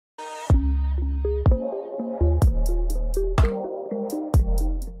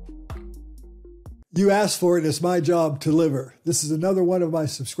You asked for it, it's my job to deliver. This is another one of my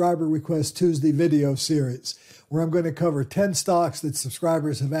Subscriber Request Tuesday video series, where I'm going to cover 10 stocks that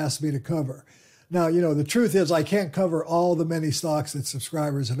subscribers have asked me to cover. Now, you know, the truth is I can't cover all the many stocks that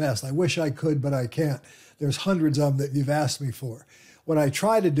subscribers have asked. I wish I could, but I can't. There's hundreds of them that you've asked me for. What I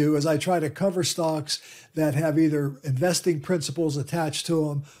try to do is I try to cover stocks that have either investing principles attached to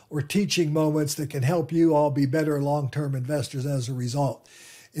them or teaching moments that can help you all be better long-term investors as a result.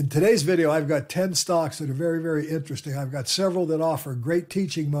 In today's video, I've got 10 stocks that are very, very interesting. I've got several that offer great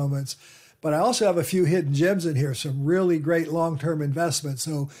teaching moments, but I also have a few hidden gems in here, some really great long-term investments.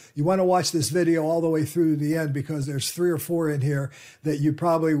 So you want to watch this video all the way through to the end because there's 3 or 4 in here that you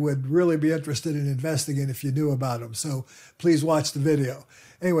probably would really be interested in investing in if you knew about them. So please watch the video.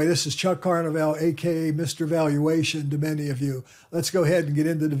 Anyway, this is Chuck Carnevale, aka Mr. Valuation to many of you. Let's go ahead and get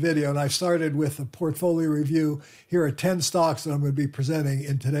into the video. And I started with a portfolio review. Here are 10 stocks that I'm going to be presenting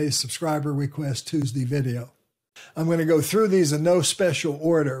in today's Subscriber Request Tuesday video. I'm going to go through these in no special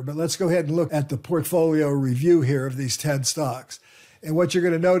order, but let's go ahead and look at the portfolio review here of these 10 stocks. And what you're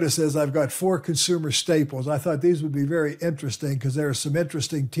going to notice is I've got 4 consumer staples. I thought these would be very interesting because there are some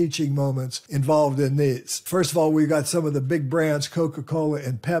interesting teaching moments involved in these. First of all, we've got some of the big brands, Coca-Cola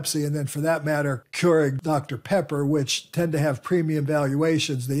and Pepsi, and then for that matter, Keurig, Dr. Pepper, which tend to have premium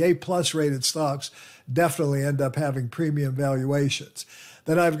valuations. The A+ rated stocks definitely end up having premium valuations.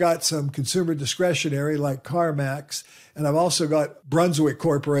 Then I've got some consumer discretionary like CarMax, and I've also got Brunswick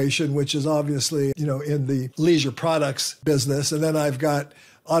Corporation, which is obviously, you know, in the leisure products business. And then I've got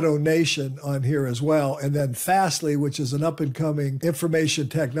AutoNation on here as well. And then FASTLY, which is an up-and-coming information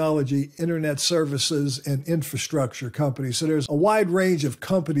technology, internet services, and infrastructure company. So there's a wide range of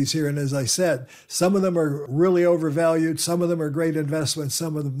companies here. And as I said, some of them are really overvalued. Some of them are great investments,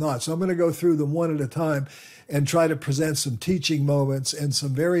 some of them not. So I'm going to go through them one at a time and try to present some teaching moments and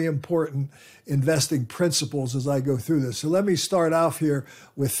some very important investing principles as I go through this. So let me start off here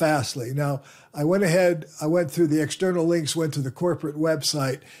with FASTLY. Now, I went through the external links, went to the corporate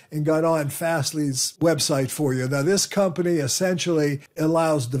website, and got on FASTLY's website for you. Now, this company essentially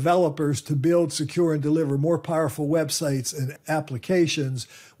allows developers to build, secure, and deliver more powerful websites and applications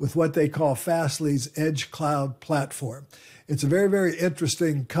with what they call FASTLY's Edge Cloud platform. It's a very, very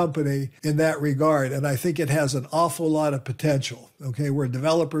interesting company in that regard, and I think it has an awful lot of potential, okay, where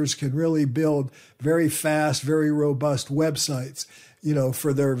developers can really build very fast, very robust websites, you know,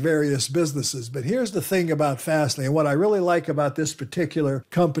 for their various businesses. But here's the thing about FASTLY, and what I really like about this particular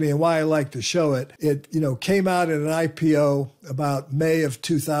company and why I like to show it. It, you know, came out in an IPO about May of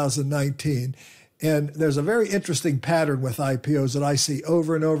 2019. And there's a very interesting pattern with IPOs that I see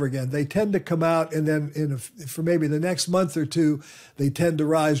over and over again. They tend to come out and then for maybe the next month or two, they tend to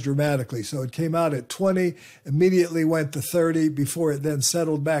rise dramatically. So it came out at 20, immediately went to 30 before it then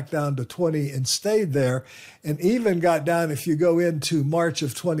settled back down to 20 and stayed there. And even got down, if you go into March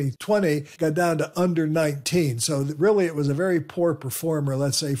of 2020, got down to under 19. So really it was a very poor performer,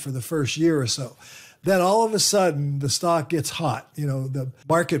 let's say, for the first year or so. Then all of a sudden, the stock gets hot. You know, the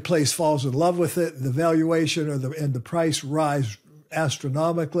marketplace falls in love with it. The valuation and the price rise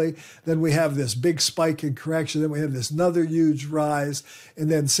astronomically. Then we have this big spike in correction. Then we have this another huge rise.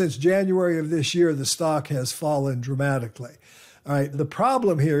 And then since January of this year, the stock has fallen dramatically. All right. The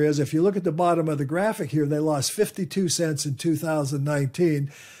problem here is if you look at the bottom of the graphic here, they lost 52 cents in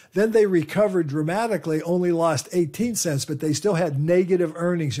 2019. Then they recovered dramatically, only lost 18 cents, but they still had negative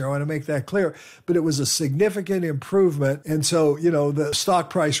earnings here. I want to make that clear. But it was a significant improvement. And so, you know, the stock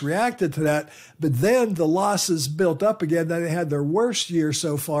price reacted to that. But then the losses built up again. Then they had their worst year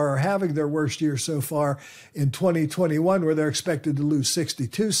so far, or having their worst year so far in 2021, where they're expected to lose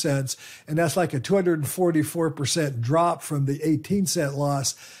 62 cents. And that's like a 244% drop from the 18-cent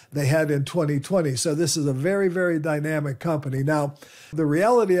loss they had in 2020. So this is a very, very dynamic company. Now, the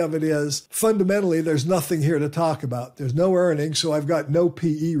reality of it is, fundamentally, there's nothing here to talk about. There's no earnings, so I've got no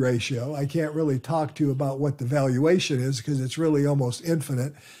PE ratio. I can't really talk to you about what the valuation is because it's really almost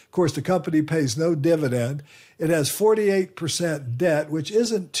infinite. Of course, the company pays no dividend. It has 48% debt, which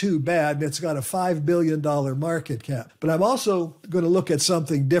isn't too bad, and it's got a $5 billion market cap. But I'm also going to look at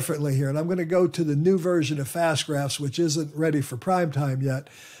something differently here, and I'm going to go to the new version of FastGraphs, which isn't ready for prime time yet.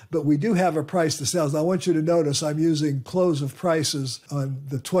 But we do have a price to sales. Now, I want you to notice I'm using close of prices on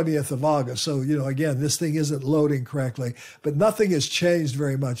the 20th of August. So, you know, again, this thing isn't loading correctly, but nothing has changed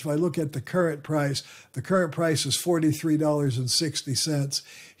very much. If I look at the current price is $43.60.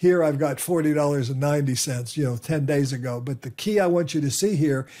 Here I've got $40.90, 10 days ago. But the key I want you to see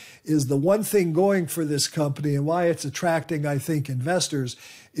here is the one thing going for this company and why it's attracting, I think, investors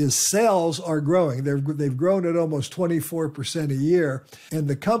is sales are growing. They've grown at almost 24% a year. And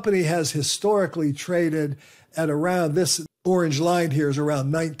the company has historically traded at around this orange line here is around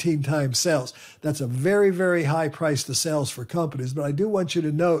 19 times sales. That's a very, very high price to sales for companies. But I do want you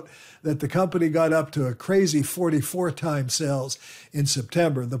to note that the company got up to a crazy 44 times sales in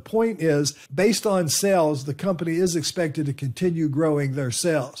September. The point is, based on sales, the company is expected to continue growing their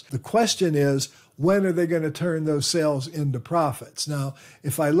sales. The question is, when are they going to turn those sales into profits? Now,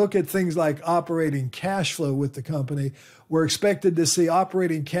 if I look at things like operating cash flow with the company, we're expected to see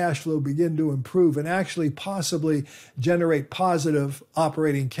operating cash flow begin to improve and actually possibly generate positive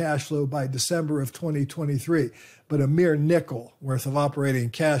operating cash flow by December of 2023. But a mere nickel worth of operating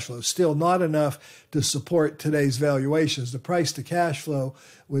cash flow, still not enough to support today's valuations. The price to cash flow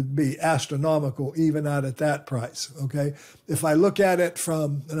would be astronomical even out at that price, okay? If I look at it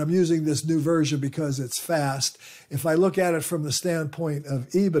from, and I'm using this new version because it's fast, if I look at it from the standpoint of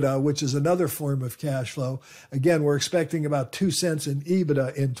EBITDA, which is another form of cash flow, again, we're expecting about 2 cents in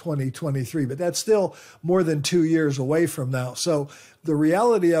EBITDA in 2023, but that's still more than 2 years away from now. So the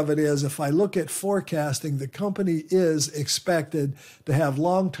reality of it is, if I look at forecasting, the company is expected to have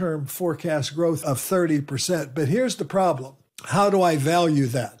long-term forecast growth of 30%. But here's the problem. How do I value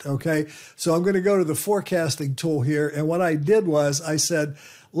that? Okay, so I'm going to go to the forecasting tool here. And what I did was I said,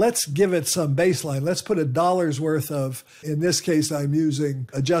 let's give it some baseline. Let's put $1 worth of, in this case, I'm using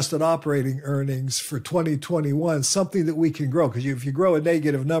adjusted operating earnings for 2021, something that we can grow. Because if you grow a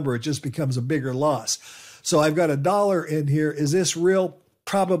negative number, it just becomes a bigger loss. So I've got $1 in here. Is this real?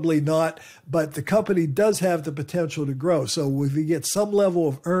 Probably not, but the company does have the potential to grow. So if we get some level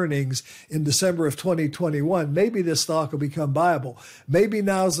of earnings in December of 2021, maybe this stock will become viable. Maybe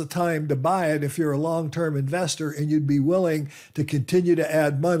now's the time to buy it if you're a long-term investor and you'd be willing to continue to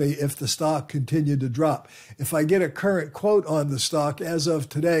add money if the stock continued to drop. If I get a current quote on the stock, as of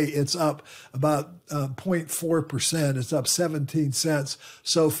today, it's up about 0.4%. It's up 17 cents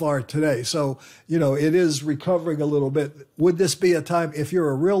so far today. So, it is recovering a little bit. Would this be a time, if you're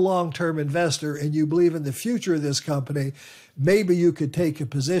a real long-term investor and you believe in the future of this company, maybe you could take a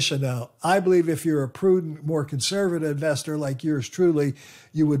position now. I believe if you're a prudent, more conservative investor like yours truly,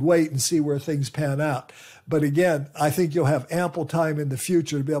 you would wait and see where things pan out. But again, I think you'll have ample time in the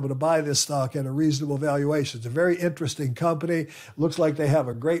future to be able to buy this stock at a reasonable valuation. It's a very interesting company. Looks like they have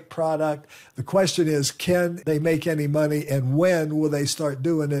a great product. The question is, can they make any money, and when will they start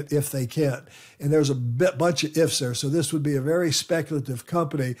doing it if they can? And there's a bunch of ifs there. So this would be a very speculative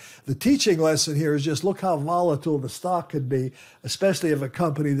company. The teaching lesson here is just look how volatile the stock could be, especially of a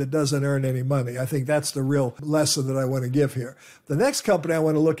company that doesn't earn any money. I think that's the real lesson that I want to give here. The next company I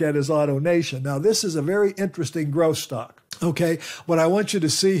want to look at is AutoNation. Now, this is a very interesting growth stock. Okay, what I want you to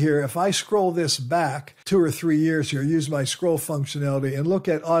see here, if I scroll this back 2 or 3 years here, use my scroll functionality and look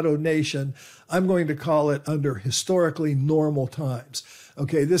at AutoNation, I'm going to call it under historically normal times.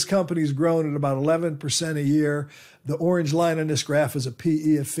 Okay, this company's grown at about 11% a year. The orange line on this graph is a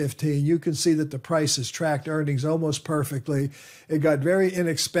PE of 15. You can see that the price has tracked earnings almost perfectly. It got very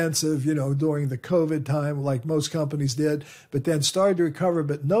inexpensive, during the COVID time, like most companies did, but then started to recover.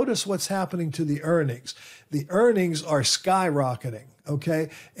 But notice what's happening to the earnings. The earnings are skyrocketing, okay?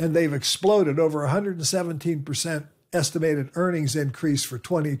 And they've exploded over 117% estimated earnings increase for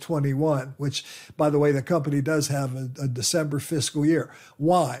 2021, which, by the way, the company does have a December fiscal year.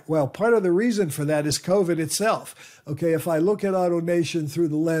 Why? Well, part of the reason for that is COVID itself. Okay, if I look at AutoNation through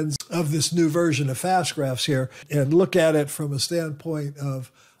the lens of this new version of FastGraphs here and look at it from a standpoint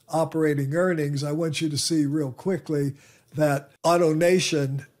of operating earnings, I want you to see real quickly that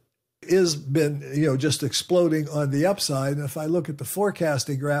AutoNation is been, just exploding on the upside. And if I look at the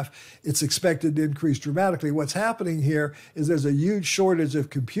forecasting graph, it's expected to increase dramatically. What's happening here is there's a huge shortage of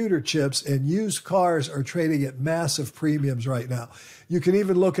computer chips, and used cars are trading at massive premiums right now. You can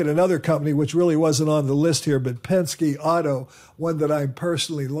even look at another company, which really wasn't on the list here, but Penske Auto, one that I'm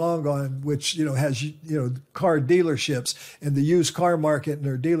personally long on, which, has, car dealerships, and the used car market and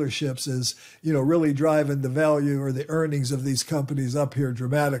their dealerships is, really driving the value or the earnings of these companies up here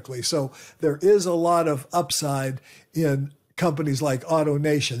dramatically. So there is a lot of upside in companies like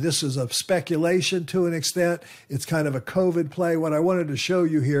AutoNation. This is a speculation to an extent. It's kind of a COVID play. What I wanted to show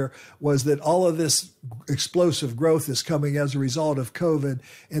you here was that all of this explosive growth is coming as a result of COVID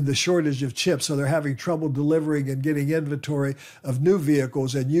and the shortage of chips. So they're having trouble delivering and getting inventory of new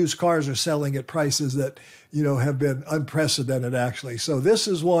vehicles, and used cars are selling at prices that, have been unprecedented, actually. So this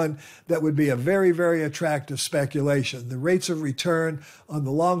is one that would be a very, very attractive speculation. The rates of return on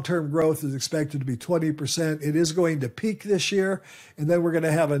the long-term growth is expected to be 20%. It is going to peak this year, and then we're going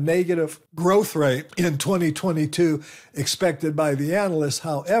to have a negative growth rate in 2022 expected by the analysts.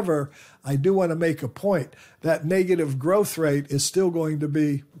 However, I do want to make a point. That negative growth rate is still going to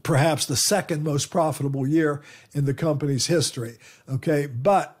be perhaps the second most profitable year in the company's history. Okay,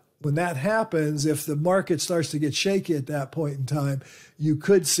 but when that happens, if the market starts to get shaky at that point in time, you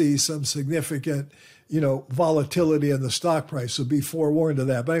could see some significant, volatility in the stock price. So be forewarned of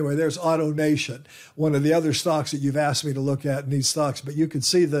that. But anyway, there's AutoNation, one of the other stocks that you've asked me to look at in these stocks. But you can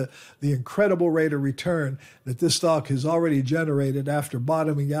see the incredible rate of return that this stock has already generated after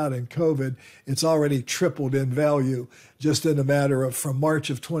bottoming out in COVID. It's already tripled in value just in a matter of from March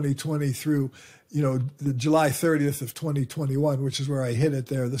of 2020 through the July 30th of 2021, which is where I hit it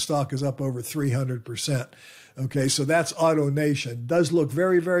there. The stock is up over 300%. Okay, so that's AutoNation. Does look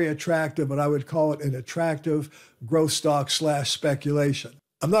very, very attractive, but I would call it an attractive growth stock / speculation.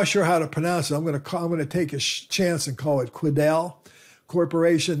 I'm not sure how to pronounce it. I'm going to take a chance and call it Quidel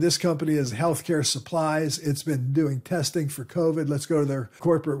Corporation. This company is healthcare supplies. It's been doing testing for COVID. Let's go to their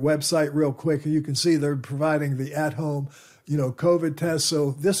corporate website real quick. You can see they're providing the at-home COVID test.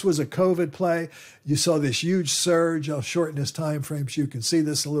 So this was a COVID play. You saw this huge surge. I'll shorten this time frame so you can see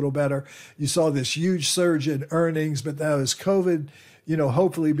this a little better. You saw this huge surge in earnings, but now as COVID,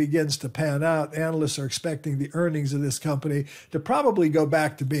 hopefully begins to pan out, analysts are expecting the earnings of this company to probably go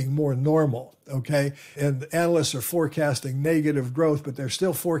back to being more normal. Okay. And analysts are forecasting negative growth, but they're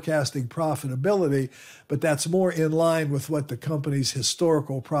still forecasting profitability, but that's more in line with what the company's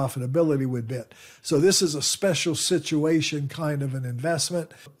historical profitability would be. So this is a special situation kind of an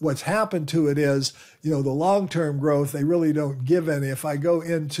investment. What's happened to it is, the long-term growth, they really don't give any. If I go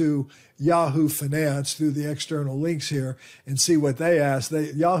into Yahoo Finance through the external links here and see what they ask,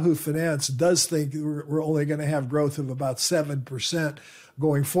 Yahoo Finance does think we're only going to have growth of about 7%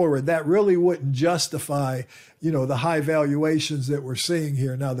 going forward. That really wouldn't justify, the high valuations that we're seeing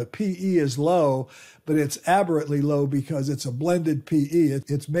here. Now, the PE is low, but it's aberrantly low because it's a blended PE.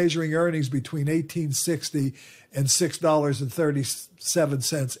 It's measuring earnings between $18.60 and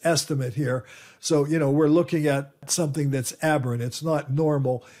 $6.37 estimate here. So, we're looking at something that's aberrant. It's not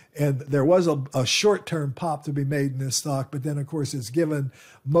normal. And there was a short-term pop to be made in this stock, but then, of course, it's given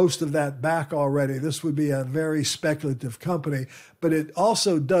most of that back already. This would be a very speculative company, but it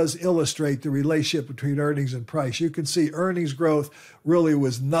also does illustrate the relationship between earnings and price. You can see earnings growth really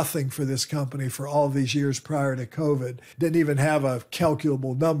was nothing for this company for all these years prior to COVID. Didn't even have a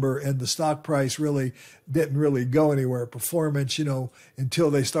calculable number, and the stock price really didn't really go anywhere. Performance,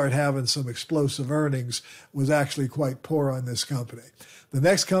 until they start having some explosive earnings, was actually quite poor on this company. The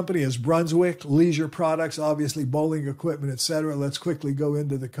next company is Brunswick, leisure products, obviously bowling equipment, etc. Let's quickly go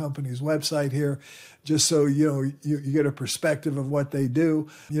into the company's website here, just so you get a perspective of what they do.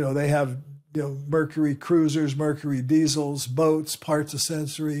 They have Mercury cruisers, Mercury diesels, boats, parts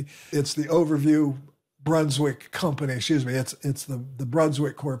accessory. It's the overview Brunswick company. It's the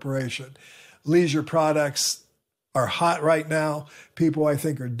Brunswick Corporation. Leisure products are hot right now. People, I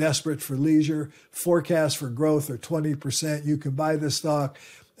think, are desperate for leisure. Forecasts for growth are 20%. You can buy this stock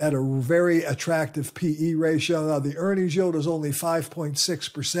at a very attractive PE ratio. Now, the earnings yield is only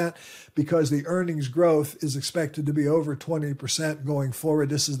 5.6% because the earnings growth is expected to be over 20% going forward.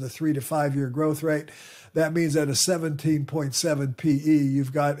 This is the 3 to 5 year growth rate. That means at a 17.7 PE,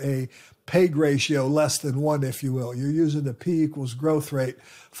 you've got a PEG ratio less than 1, if you will. You're using the P equals growth rate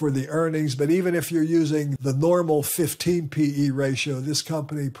for the earnings. But even if you're using the normal 15 PE ratio, this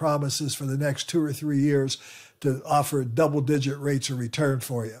company promises for the next 2 or 3 years to offer double-digit rates of return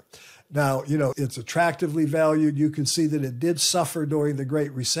for you. Now, it's attractively valued. You can see that it did suffer during the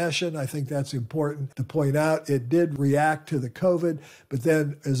Great Recession. I think that's important to point out. It did react to the COVID, but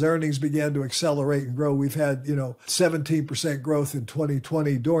then as earnings began to accelerate and grow, we've had, 17% growth in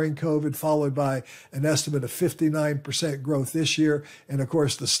 2020 during COVID, followed by an estimate of 59% growth this year. And of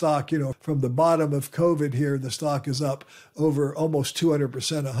course, the stock, from the bottom of COVID here, the stock is up over almost 200%,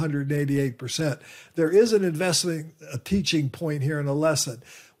 188%. There is an investment, a teaching point here and a lesson.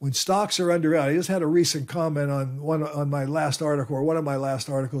 When stocks are undervalued, I just had a recent comment on one of my last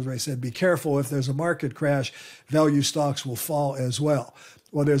articles where I said, be careful, if there's a market crash, value stocks will fall as well.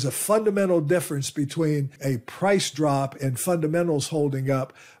 Well, there's a fundamental difference between a price drop and fundamentals holding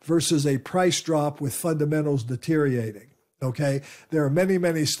up versus a price drop with fundamentals deteriorating. Okay, there are many,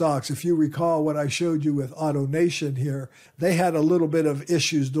 many stocks. If you recall what I showed you with AutoNation here, they had a little bit of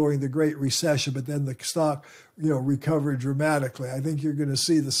issues during the Great Recession, but then the stock, recovered dramatically. I think you're going to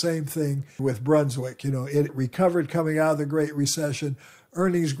see the same thing with Brunswick. It recovered coming out of the Great Recession.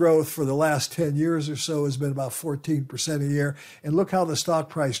 Earnings growth for the last 10 years or so has been about 14% a year. And look how the stock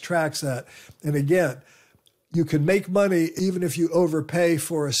price tracks that. And again, you can make money even if you overpay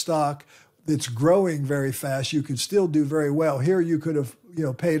for a stock that's growing very fast. You could still do very well. Here you could have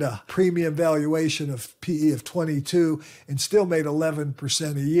paid a premium valuation of PE of 22 and still made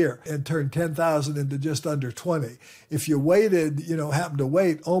 11% a year and turned 10,000 into just under 20. If you waited, happened to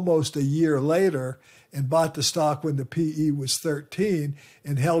wait almost a year later and bought the stock when the PE was 13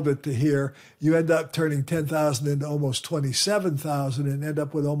 and held it to here, you end up turning 10,000 into almost 27,000 and end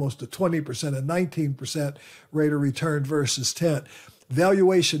up with almost a 20%, a 19% rate of return versus 10.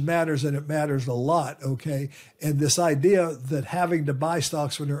 Valuation matters, and it matters a lot, okay? And this idea that having to buy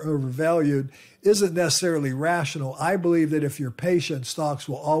stocks when they're overvalued isn't necessarily rational. I believe that if you're patient, stocks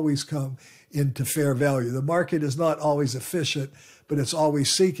will always come into fair value. The market is not always efficient, but it's always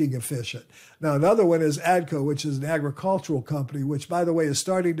seeking efficient. Now, another one is Agco, which is an agricultural company, which, by the way, is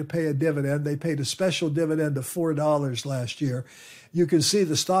starting to pay a dividend. They paid a special dividend of $4 last year. You can see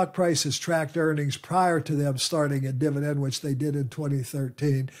the stock price has tracked earnings prior to them starting a dividend, which they did in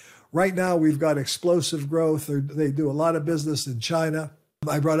 2013. Right now, we've got explosive growth. They do a lot of business in China.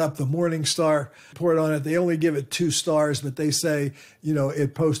 I brought up the Morningstar report on it. They only give it 2 stars, but they say,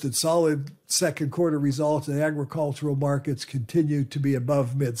 it posted solid second quarter results. The agricultural markets continue to be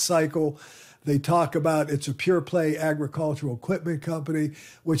above mid-cycle. They talk about it's a pure play agricultural equipment company,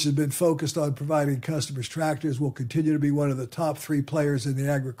 which has been focused on providing customers tractors, will continue to be one of the top 3 players in the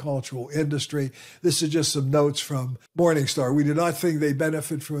agricultural industry. This is just some notes from Morningstar. We do not think they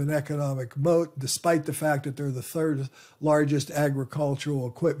benefit from an economic moat, despite the fact that they're the 3rd largest agricultural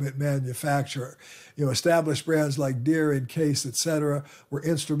equipment manufacturer. Established brands like Deere and Case, etc., were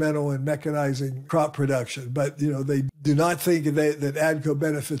instrumental in mechanizing crop production. But, they do not think that Agco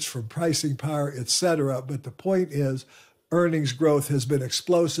benefits from pricing power, etc. But the point is, earnings growth has been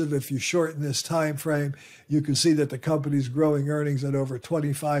explosive. If you shorten this time frame, you can see that the company's growing earnings at over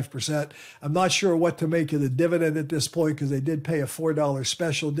 25%. I'm not sure what to make of the dividend at this point because they did pay a $4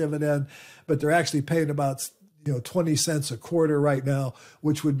 special dividend, but they're actually paying about 20 cents a quarter right now,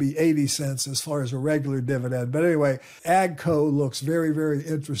 which would be 80 cents as far as a regular dividend. But anyway, Agco looks very, very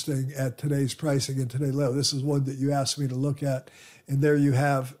interesting at today's pricing and today's level. This is one that you asked me to look at, and there you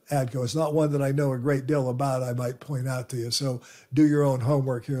have Agco. It's not one that I know a great deal about, I might point out to you. So do your own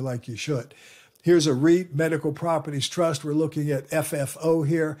homework here like you should. Here's a REIT, Medical Properties Trust. We're looking at FFO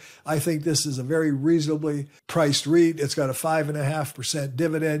here. I think this is a very reasonably priced REIT. It's got a 5.5%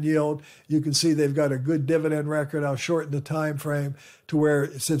 dividend yield. You can see they've got a good dividend record. I'll shorten the time frame to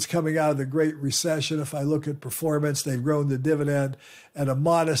where since coming out of the Great Recession, if I look at performance, they've grown the dividend at a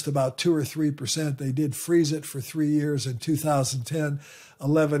modest about 2 or 3%. They did freeze it for 3 years in 2010,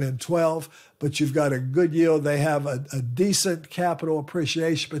 11, and 12. But you've got a good yield. They have a decent capital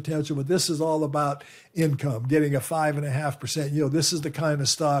appreciation potential, but this is all about income, getting a 5.5% yield. This is the kind of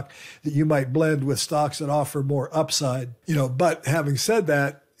stock that you might blend with stocks that offer more upside. But having said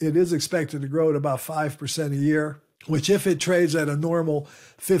that, it is expected to grow at about 5% a year, which if it trades at a normal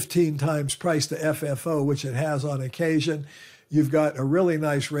 15 times price to FFO, which it has on occasion, you've got a really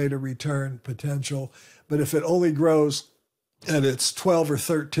nice rate of return potential. But if it only grows and it's 12 or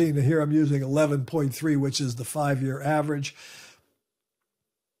 13, and here I'm using 11.3, which is the 5-year average,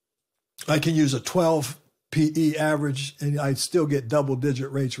 I can use a 12 PE average, and I'd still get double-digit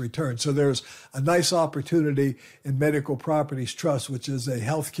rates return. So there's a nice opportunity in Medical Properties Trust, which is a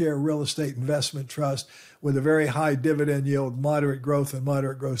healthcare real estate investment trust with a very high dividend yield, moderate growth, and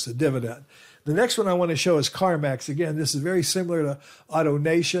moderate growth to dividend. The next one I want to show is CarMax. Again, this is very similar to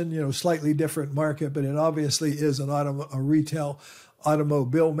AutoNation, slightly different market, but it obviously is a retail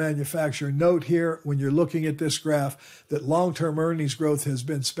automobile manufacturer. Note here, when you're looking at this graph, that long-term earnings growth has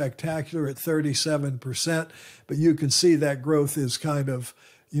been spectacular at 37%, but you can see that growth is kind of,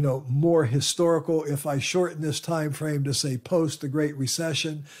 more historical. If I shorten this time frame to say post the Great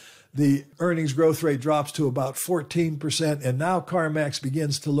Recession, the earnings growth rate drops to about 14%, and now CarMax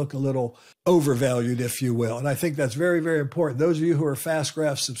begins to look a little overvalued, if you will. And I think that's very, very important. Those of you who are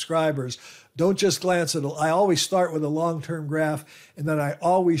FastGraphs subscribers, don't just glance at it. I always start with a long-term graph, and then I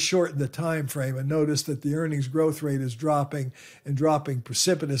always shorten the time frame and notice that the earnings growth rate is dropping and dropping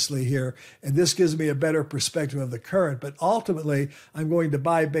precipitously here. And this gives me a better perspective of the current. But ultimately, I'm going to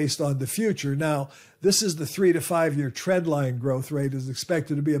buy based on the future. Now, this is the 3 to 5 year trend line growth rate is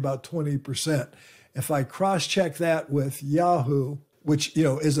expected to be about 20%. If I cross-check that with Yahoo, which,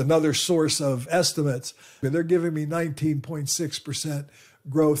 is another source of estimates, they're giving me 19.6%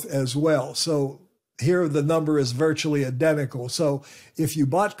 growth as well. So here the number is virtually identical. So if you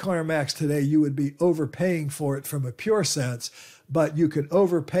bought CarMax today, you would be overpaying for it from a pure sense, but you could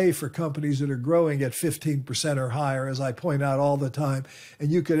overpay for companies that are growing at 15% or higher, as I point out all the time,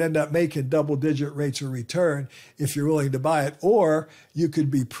 and you could end up making double-digit rates of return if you're willing to buy it. Or you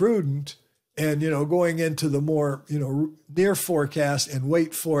could be prudent and, going into the more, near forecast and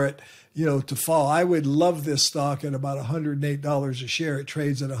wait for it, to fall. I would love this stock at about $108 a share. It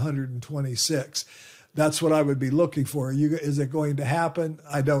trades at 126. That's what I would be looking for. Is it going to happen?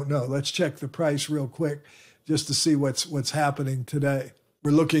 I don't know. Let's check the price real quick just to see what's happening today.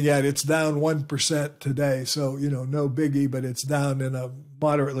 We're looking at it's down 1% today. So, no biggie, but it's down in a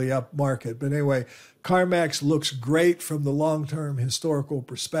moderately up market. But anyway, CarMax looks great from the long-term historical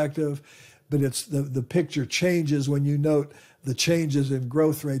perspective, but it's the picture changes when you note the changes in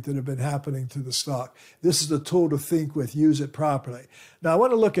growth rate that have been happening to the stock. This is a tool to think with, use it properly. Now, I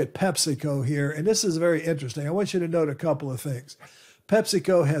want to look at PepsiCo here, and this is very interesting. I want you to note a couple of things.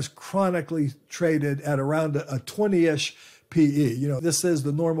 PepsiCo has chronically traded at around a 20-ish PE. This says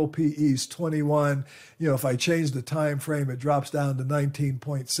the normal PE is 21. If I change the time frame, it drops down to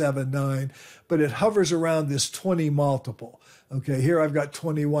 19.79, but it hovers around this 20 multiple. Okay, here I've got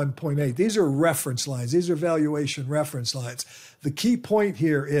 21.8. These are reference lines. These are valuation reference lines. The key point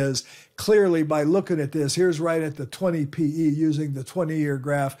here is clearly by looking at this, here's right at the 20 PE using the 20-year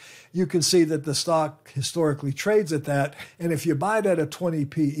graph, you can see that the stock historically trades at that. And if you buy it at a 20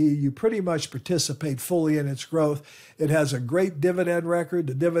 PE, you pretty much participate fully in its growth. It has a great dividend record.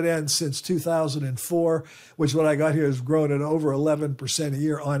 The dividend since 2004, which what I got here has grown at over 11% a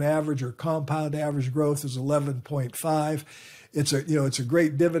year on average, or compound average growth is 11.5. It's a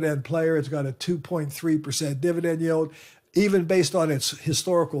great dividend player. It's got a 2.3% dividend yield. Even based on its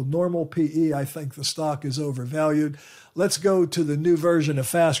historical normal PE, I think the stock is overvalued. Let's go to the new version of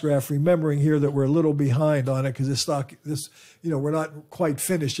FastGraph, remembering here that we're a little behind on it because we're not quite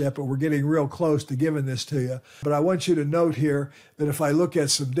finished yet, but we're getting real close to giving this to you. But I want you to note here that if I look at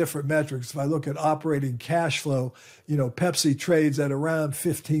some different metrics, if I look at operating cash flow, Pepsi trades at around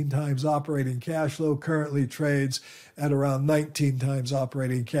 15 times operating cash flow, currently trades at around 19 times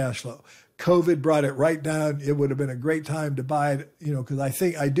operating cash flow. COVID brought it right down. It would have been a great time to buy it, because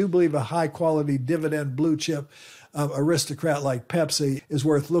I do believe a high quality dividend blue chip aristocrat like Pepsi is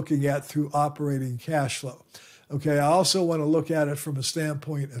worth looking at through operating cash flow. Okay, I also want to look at it from a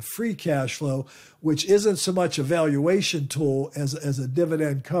standpoint of free cash flow, which isn't so much a valuation tool as a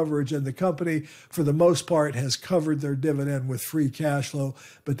dividend coverage. And the company, for the most part, has covered their dividend with free cash flow.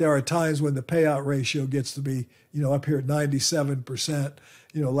 But there are times when the payout ratio gets to be, up here at 97%.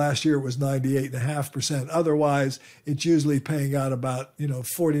 Last year it was 98.5%. Otherwise, it's usually paying out about,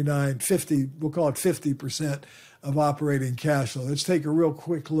 49, 50, we'll call it 50% of operating cash flow. Let's take a real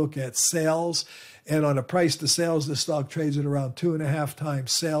quick look at sales. And on a price to sales, the stock trades at around 2.5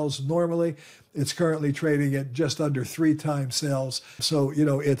 times sales normally. It's currently trading at just under 3 times sales. So,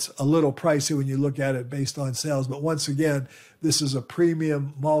 it's a little pricey when you look at it based on sales. But once again, this is a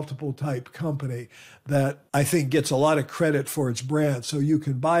premium multiple type company that I think gets a lot of credit for its brand. So you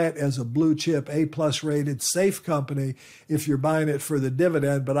can buy it as a blue chip, A+ rated, safe company if you're buying it for the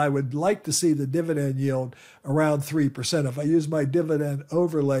dividend. But I would like to see the dividend yield around 3%. If I use my dividend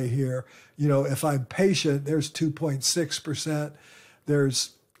overlay here, if I'm patient, there's 2.6%.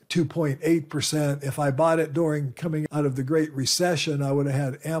 There's 2.8%. If I bought it during coming out of the Great Recession, I would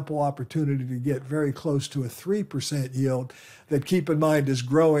have had ample opportunity to get very close to a 3% yield that, keep in mind, is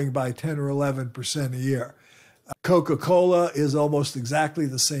growing by 10 or 11% a year. Coca-Cola is almost exactly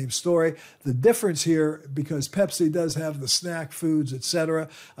the same story. The difference here, because Pepsi does have the snack foods, etc.,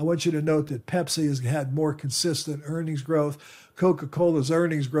 I want you to note that Pepsi has had more consistent earnings growth. Coca-Cola's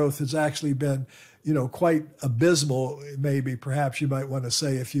earnings growth has actually been, quite abysmal, maybe, perhaps you might want to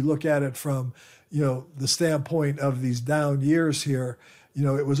say, if you look at it from, the standpoint of these down years here.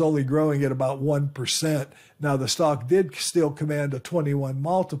 It was only growing at about 1%. Now, the stock did still command a 21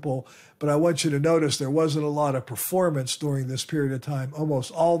 multiple, but I want you to notice there wasn't a lot of performance during this period of time.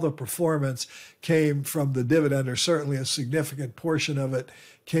 Almost all the performance came from the dividend, or certainly a significant portion of it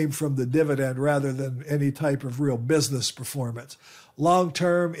came from the dividend rather than any type of real business performance. Long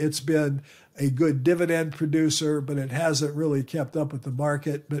term, it's been a good dividend producer, but it hasn't really kept up with the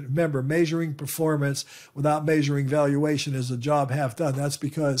market. But remember, measuring performance without measuring valuation is a job half done. That's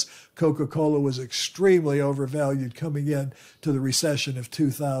because Coca-Cola was extremely overvalued coming in to the recession of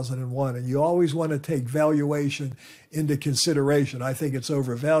 2001. And you always want to take valuation into consideration. I think it's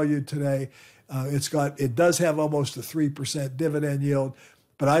overvalued today. It does have almost a 3% dividend yield,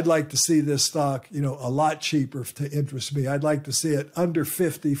 but I'd like to see this stock, a lot cheaper to interest me. I'd like to see it under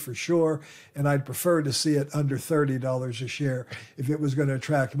 50 for sure, and I'd prefer to see it under $30 a share if it was going to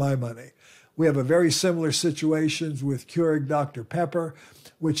attract my money. We have a very similar situation with Keurig Dr. Pepper,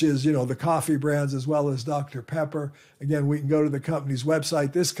 which is, the coffee brands as well as Dr. Pepper. Again, we can go to the company's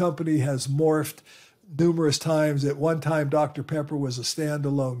website. This company has morphed numerous times. At one time, Dr. Pepper was a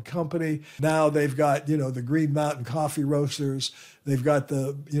standalone company. Now they've got, the Green Mountain coffee roasters. They've got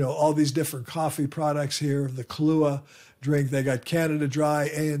all these different coffee products here, the Kahlua drink. They got Canada Dry,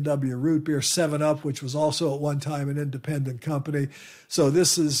 A&W Root Beer, 7-Up, which was also at one time an independent company. So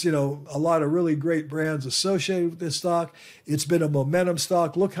this is, a lot of really great brands associated with this stock. It's been a momentum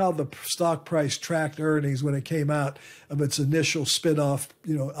stock. Look how the stock price tracked earnings when it came out of its initial spinoff,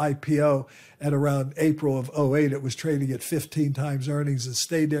 IPO at around April of 2008. It was trading at 15 times earnings and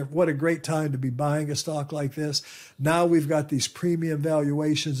stayed there. What a great time to be buying a stock like this. Now we've got these premium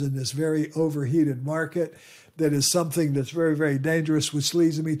valuations in this very overheated market. That is something that's very, very dangerous, which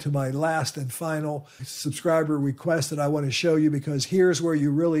leads me to my last and final subscriber request that I want to show you, because here's where you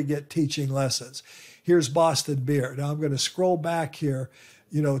really get teaching lessons. Here's Boston Beer. Now I'm going to scroll back here,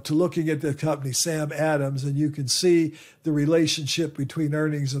 to looking at the company, Sam Adams, and you can see the relationship between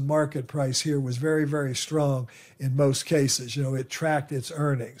earnings and market price here was very, very strong in most cases. It tracked its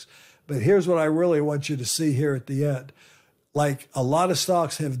earnings. But here's what I really want you to see here at the end. Like a lot of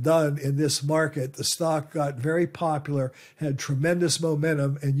stocks have done in this market, the stock got very popular, had tremendous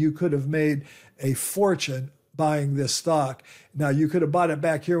momentum, and you could have made a fortune buying this stock. Now, you could have bought it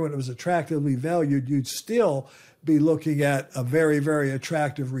back here when it was attractively valued. You'd still be looking at a very, very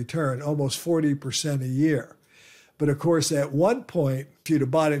attractive return, almost 40% a year. But of course, at one point, if you'd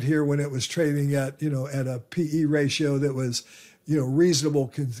have bought it here when it was trading at, at a PE ratio that was,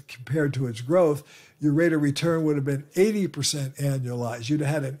 reasonable compared to its growth, your rate of return would have been 80% annualized. You'd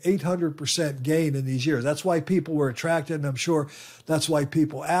have had an 800% gain in these years. That's why people were attracted, and I'm sure that's why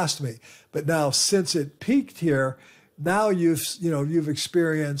people asked me. But now, since it peaked here, now you've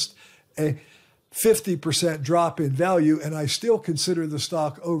experienced a 50% drop in value, and I still consider the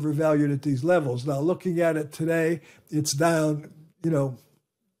stock overvalued at these levels. Now, looking at it today, it's down, 0.8%,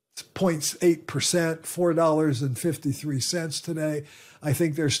 $4.53 today. I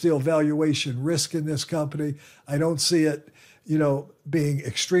think there's still valuation risk in this company. I don't see it, being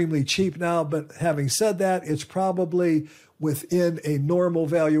extremely cheap now. But having said that, it's probably within a normal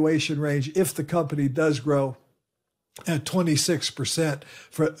valuation range if the company does grow at 26%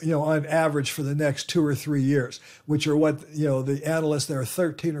 for, on average for the next 2 or 3 years, which are what, the analysts, there are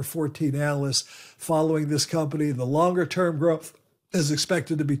 13 or 14 analysts following this company. The longer term growth is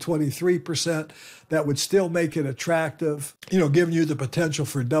expected to be 23%. That would still make it attractive, giving you the potential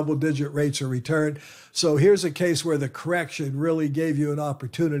for double-digit rates of return. So here's a case where the correction really gave you an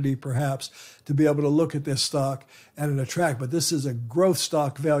opportunity, perhaps, to be able to look at this stock and an attract. But this is a growth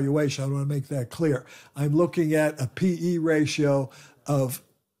stock valuation. I want to make that clear. I'm looking at a PE ratio of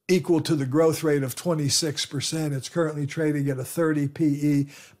equal to the growth rate of 26%. It's currently trading at a 30 PE.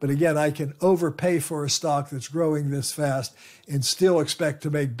 But again, I can overpay for a stock that's growing this fast and still expect to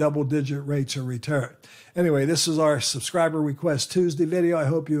make double-digit rates of return. Anyway, this is our Subscriber Request Tuesday video. I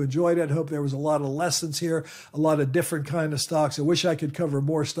hope you enjoyed it. I hope there was a lot of lessons here, a lot of different kind of stocks. I wish I could cover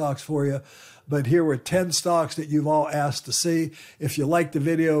more stocks for you, but here were 10 stocks that you've all asked to see. If you liked the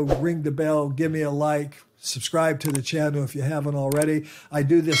video, ring the bell, give me a like. Subscribe to the channel if you haven't already. I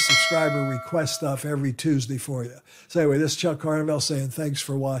do this subscriber request stuff every Tuesday for you. So anyway, this is Chuck Carnevale saying thanks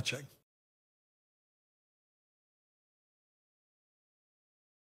for watching.